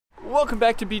Welcome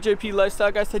back to BJP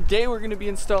Lifestyle, guys. Today we're going to be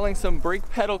installing some brake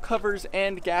pedal covers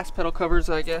and gas pedal covers,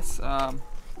 I guess.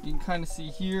 You can kind of see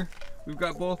here, we've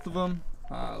got both of them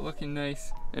looking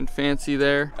nice and fancy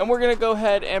there. And we're going to go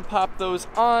ahead and pop those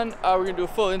on. We're going to do a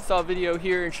full install video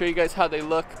here and show you guys how they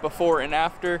look before and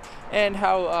after, and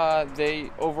how they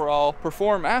overall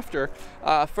perform after.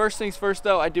 First things first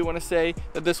though, I do want to say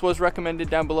that this was recommended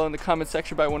down below in the comment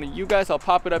section by one of you guys. I'll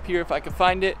pop it up here if I can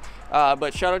find it.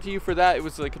 But shout out to you for that. It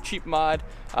was like a cheap mod.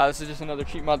 This is just another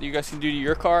cheap mod that you guys can do to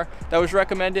your car that was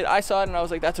recommended. I saw it and I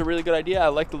was like, that's a really good idea. I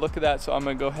like the look of that, so I'm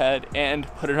gonna go ahead and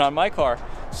put it on my car.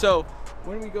 So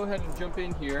when we go ahead and jump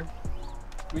in here,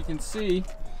 we can see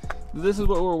this is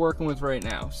what we're working with right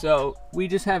now. So we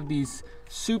just have these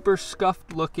super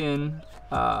scuffed looking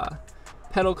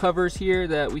pedal covers here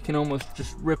that we can almost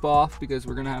just rip off, because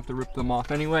we're gonna have to rip them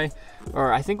off anyway.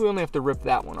 Or I think we only have to rip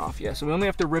that one off. Yeah, so we only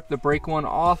have to rip the brake one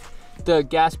off. The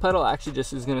gas pedal actually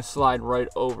just is gonna slide right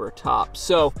over top.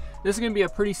 So this is gonna be a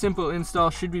pretty simple install,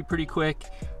 should be pretty quick.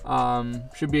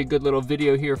 Should be a good little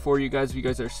video here for you guys if you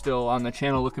guys are still on the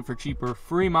channel looking for cheaper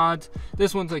free mods.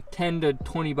 This one's like 10 to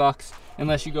 20 bucks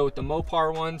unless you go with the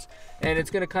Mopar ones, and it's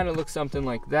gonna kind of look something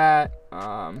like that.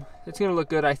 It's gonna look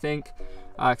good, I think,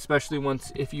 especially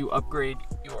if you upgrade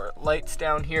your lights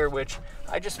down here, which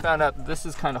I just found out this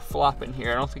is kind of flopping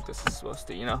here. I don't think this is supposed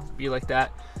to, you know, be like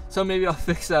that. So maybe I'll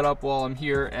fix that up while I'm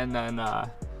here, and then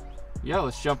yeah,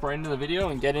 let's jump right into the video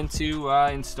and get into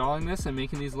installing this and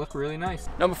making these look really nice.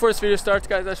 Now before this video starts,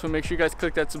 guys, I just want to make sure you guys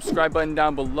click that subscribe button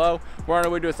down below. We're on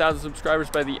our way to 1,000 subscribers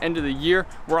by the end of the year.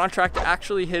 We're on track to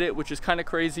actually hit it, which is kind of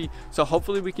crazy. So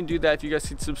hopefully we can do that. If you guys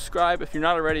can subscribe, if you're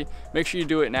not already, make sure you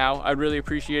do it now. I'd really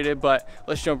appreciate it, but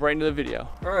let's jump right into the video.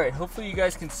 All right, hopefully you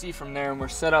guys can see from there and we're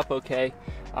set up okay.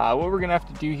 What we're gonna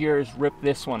have to do here is rip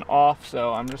this one off.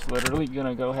 So I'm just literally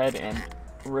gonna go ahead and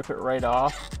rip it right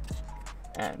off.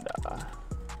 And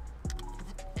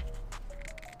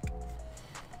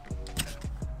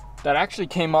that actually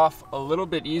came off a little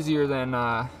bit easier than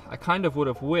I kind of would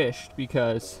have wished,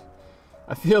 because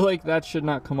I feel like that should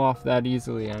not come off that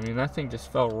easily. I mean, that thing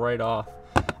just fell right off.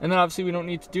 And then obviously we don't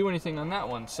need to do anything on that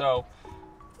one. So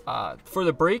for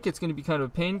the brake, it's going to be kind of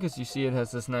a pain, because you see it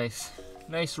has this nice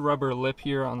rubber lip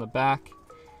here on the back.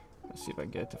 Let's see if I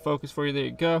can get it to focus for you. There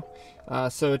you go.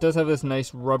 So it does have this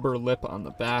nice rubber lip on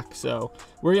the back. So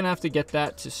we're gonna have to get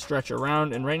that to stretch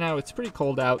around. And right now it's pretty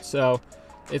cold out, so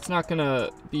it's not gonna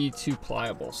be too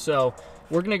pliable. So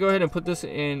we're gonna go ahead and put this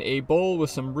in a bowl with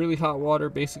some really hot water,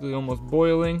 basically almost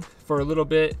boiling for a little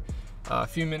bit, a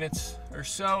few minutes or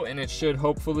so, and it should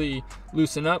hopefully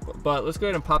loosen up. But let's go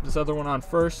ahead and pop this other one on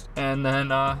first, and then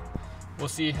we'll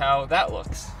see how that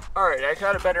looks. All right, I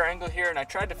got a better angle here and I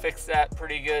tried to fix that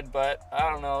pretty good, but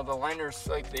I don't know, the liners,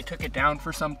 like, they took it down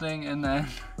for something and then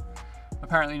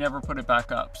apparently never put it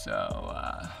back up, so,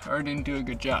 or didn't do a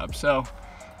good job. So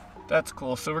that's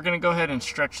cool. So we're gonna go ahead and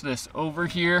stretch this over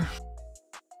here.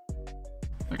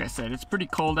 Like I said, it's pretty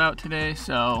cold out today,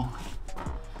 so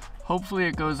hopefully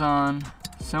it goes on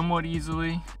somewhat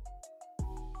easily.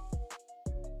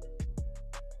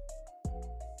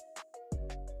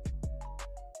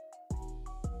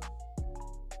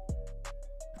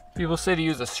 People say to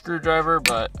use a screwdriver,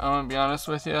 but I'm gonna be honest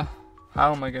with you,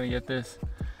 how am I gonna get this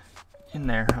in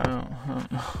there? I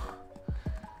don't know.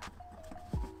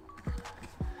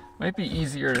 Might be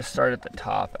easier to start at the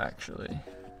top, actually,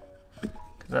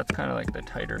 because that's kind of like the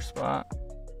tighter spot.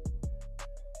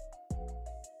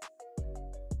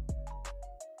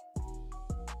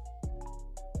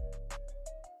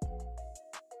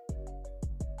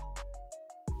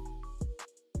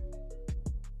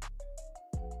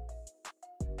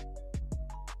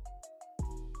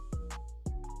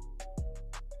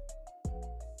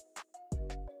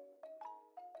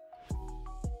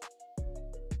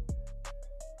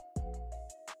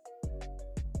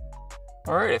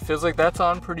 All right, it feels like that's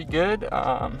on pretty good.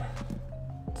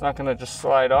 It's not gonna just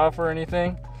slide off or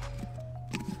anything.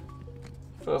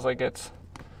 Feels like it's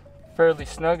fairly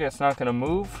snug and it's not gonna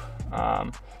move.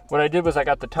 What I did was I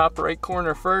got the top right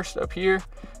corner first up here,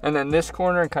 and then this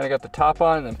corner, and kind of got the top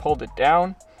on and then pulled it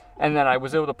down. And then I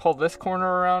was able to pull this corner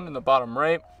around in the bottom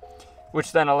right,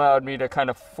 which then allowed me to kind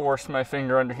of force my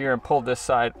finger under here and pull this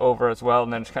side over as well,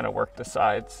 and then just kind of work the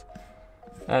sides.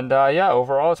 And yeah,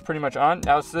 overall it's pretty much on.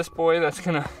 Now it's this boy that's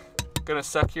gonna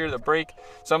suck here, the brake.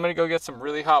 So I'm gonna go get some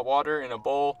really hot water in a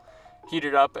bowl, heat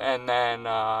it up, and then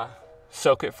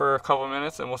soak it for a couple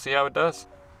minutes, and we'll see how it does.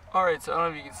 All right, so I don't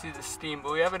know if you can see the steam,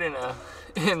 but we have it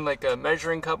in like a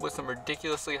measuring cup with some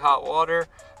ridiculously hot water,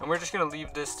 and we're just gonna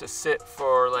leave this to sit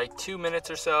for like 2 minutes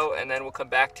or so, and then we'll come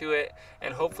back to it,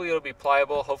 and hopefully it'll be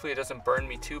pliable. Hopefully it doesn't burn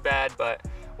me too bad, but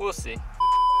we'll see.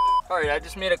 Alright, I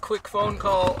just made a quick phone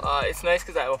call. It's nice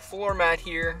because I have a floor mat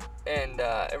here and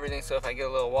everything, so if I get a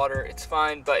little water, it's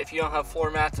fine. But if you don't have floor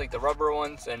mats like the rubber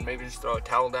ones, then maybe just throw a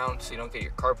towel down so you don't get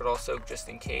your carpet all soaked just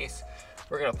in case.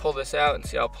 We're gonna pull this out and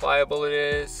see how pliable it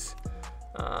is.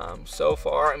 So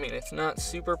far, I mean, it's not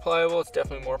super pliable. It's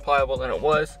definitely more pliable than it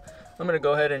was. I'm gonna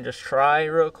go ahead and just try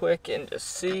real quick and just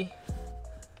see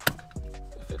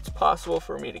if it's possible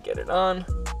for me to get it on.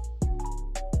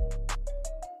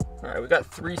 All right, we got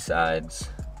 3 sides.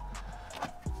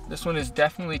 This one is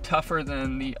definitely tougher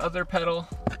than the other pedal.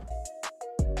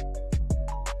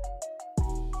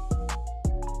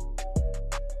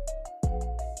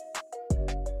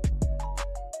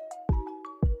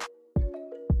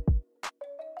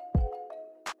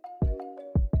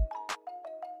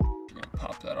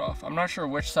 Pop that off. I'm not sure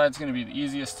which side's going to be the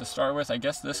easiest to start with. I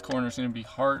guess this corner is going to be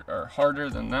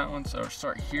harder than that one, so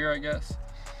start here, I guess.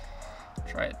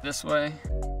 Try it this way.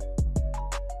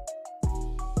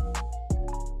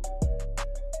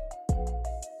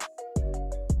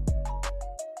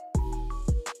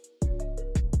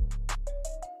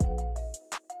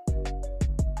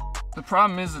 The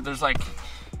problem is that there's like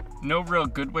no real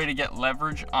good way to get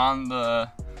leverage on the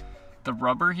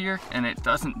rubber here, and it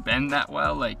doesn't bend that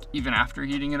well, like even after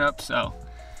heating it up. So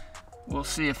we'll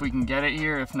see if we can get it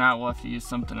here. If not, we'll have to use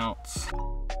something else.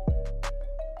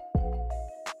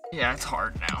 Yeah, it's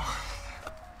hard now.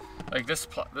 Like this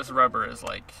rubber is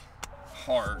like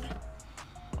hard.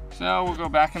 So we'll go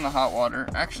back in the hot water.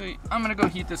 Actually, I'm gonna go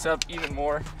heat this up even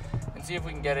more and see if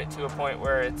we can get it to a point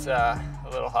where it's a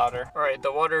little hotter. All right,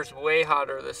 the water's way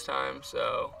hotter this time,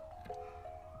 so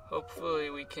hopefully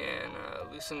we can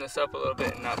loosen this up a little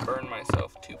bit and not burn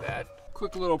myself too bad.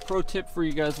 Quick little pro tip for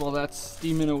you guys while that's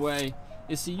steaming away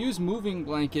is to use moving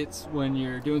blankets when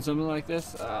you're doing something like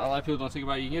this. A lot of people don't think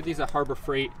about it. You can get these at Harbor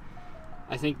Freight.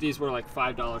 I think these were like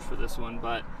 $5 for this one,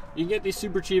 but you can get these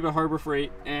super cheap at Harbor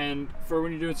Freight, and for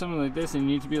when you're doing something like this and you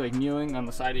need to be like kneeling on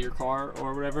the side of your car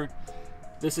or whatever,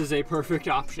 this is a perfect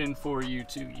option for you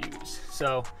to use.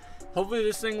 So hopefully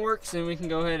this thing works and we can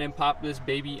go ahead and pop this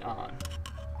baby on.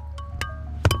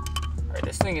 All right,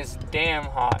 this thing is damn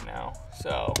hot now,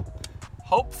 so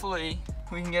hopefully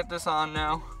we can get this on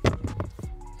now.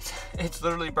 It's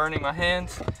literally burning my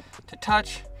hands to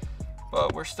touch,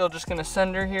 but we're still just gonna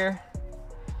send her here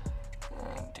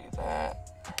and do that.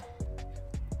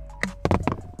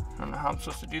 I don't know how I'm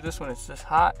supposed to do this when it's this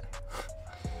hot.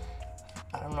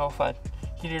 I don't know if I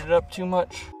heated it up too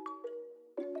much.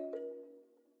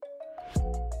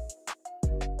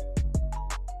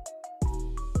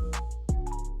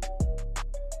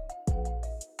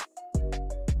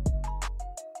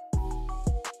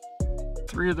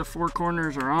 Three of the 4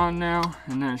 corners are on now,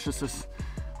 and then it's just this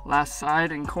last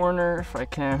side and corner. If I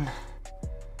can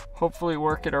hopefully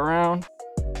work it around.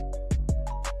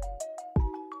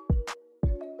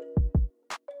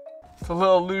 It's a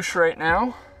little loose right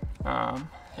now.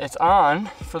 It's on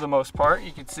for the most part,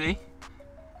 you can see.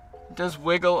 It does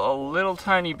wiggle a little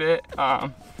tiny bit,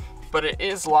 but it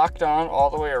is locked on all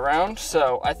the way around.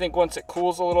 So I think once it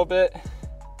cools a little bit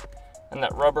and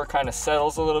that rubber kind of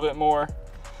settles a little bit more,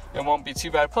 it won't be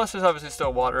too bad. Plus there's obviously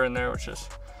still water in there, which is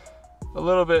a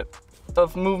little bit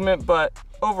of movement, but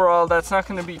overall that's not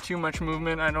going to be too much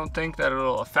movement. I don't think that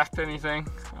it'll affect anything.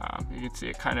 You can see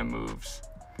it kind of moves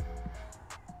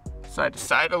side to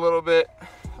side a little bit.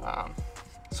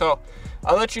 So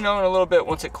I'll let you know in a little bit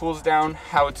once it cools down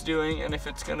how it's doing and if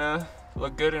it's gonna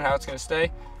look good and how it's gonna stay.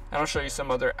 And I'll show you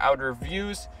some other outer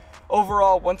views.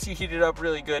 Overall, once you heat it up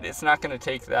really good, it's not gonna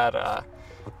take that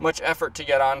much effort to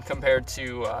get on compared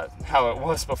to how it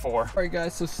was before. All right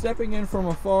guys, so stepping in from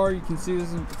afar, you can see this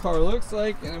is what the car looks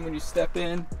like, and then when you step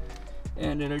in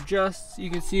and it adjusts, you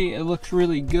can see it looks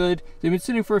really good. They've been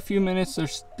sitting for a few minutes.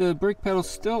 The brake pedal's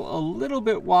still a little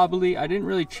bit wobbly. I didn't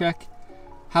really check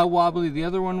how wobbly the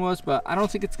other one was, but I don't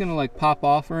think it's gonna like pop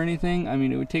off or anything. I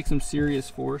mean, it would take some serious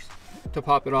force to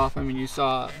pop it off. I mean, you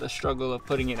saw the struggle of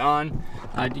putting it on.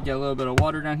 I did get a little bit of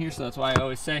water down here, so that's why I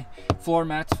always say floor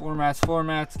mats, floor mats, floor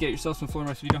mats. Get yourself some floor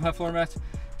mats. If you don't have floor mats,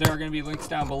 there are gonna be links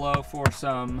down below for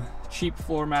some cheap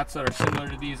floor mats that are similar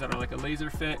to these, that are like a laser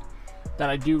fit, that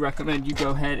I do recommend you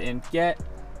go ahead and get.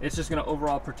 It's just gonna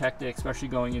overall protect it, especially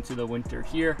going into the winter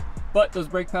here. But those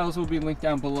brake pedals will be linked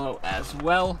down below as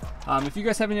well. If you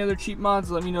guys have any other cheap mods,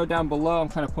 let me know down below. I'm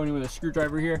kind of pointing with a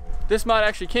screwdriver here. This mod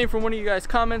actually came from one of you guys'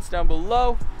 comments down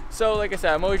below. So like I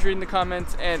said, I'm always reading the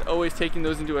comments and always taking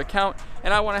those into account.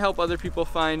 And I wanna help other people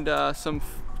find some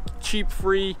cheap,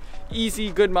 free,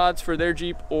 easy, good mods for their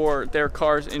Jeep or their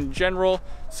cars in general.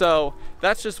 So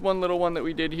that's just one little one that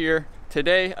we did here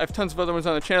today. I have tons of other ones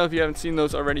on the channel. If you haven't seen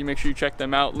those already, make sure you check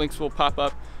them out. Links will pop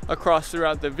up across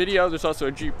throughout the video. There's also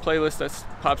a Jeep playlist that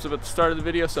pops up at the start of the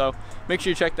video, so make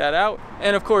sure you check that out.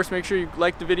 And of course, make sure you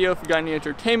like the video if you got any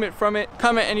entertainment from it.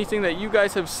 Comment anything that you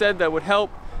guys have said that would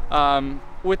help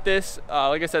with this.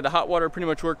 Like I said, the hot water pretty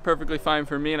much worked perfectly fine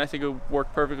for me, and I think it would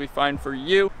work perfectly fine for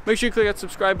you. Make sure you click that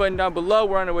subscribe button down below.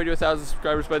 We're on our way to 1,000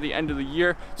 subscribers by the end of the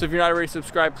year, so if you're not already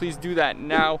subscribed, please do that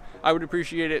now. I would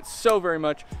appreciate it so very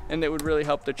much, and it would really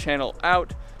help the channel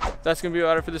out. That's gonna be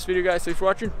about it for this video, guys. Thanks for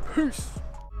watching. Peace.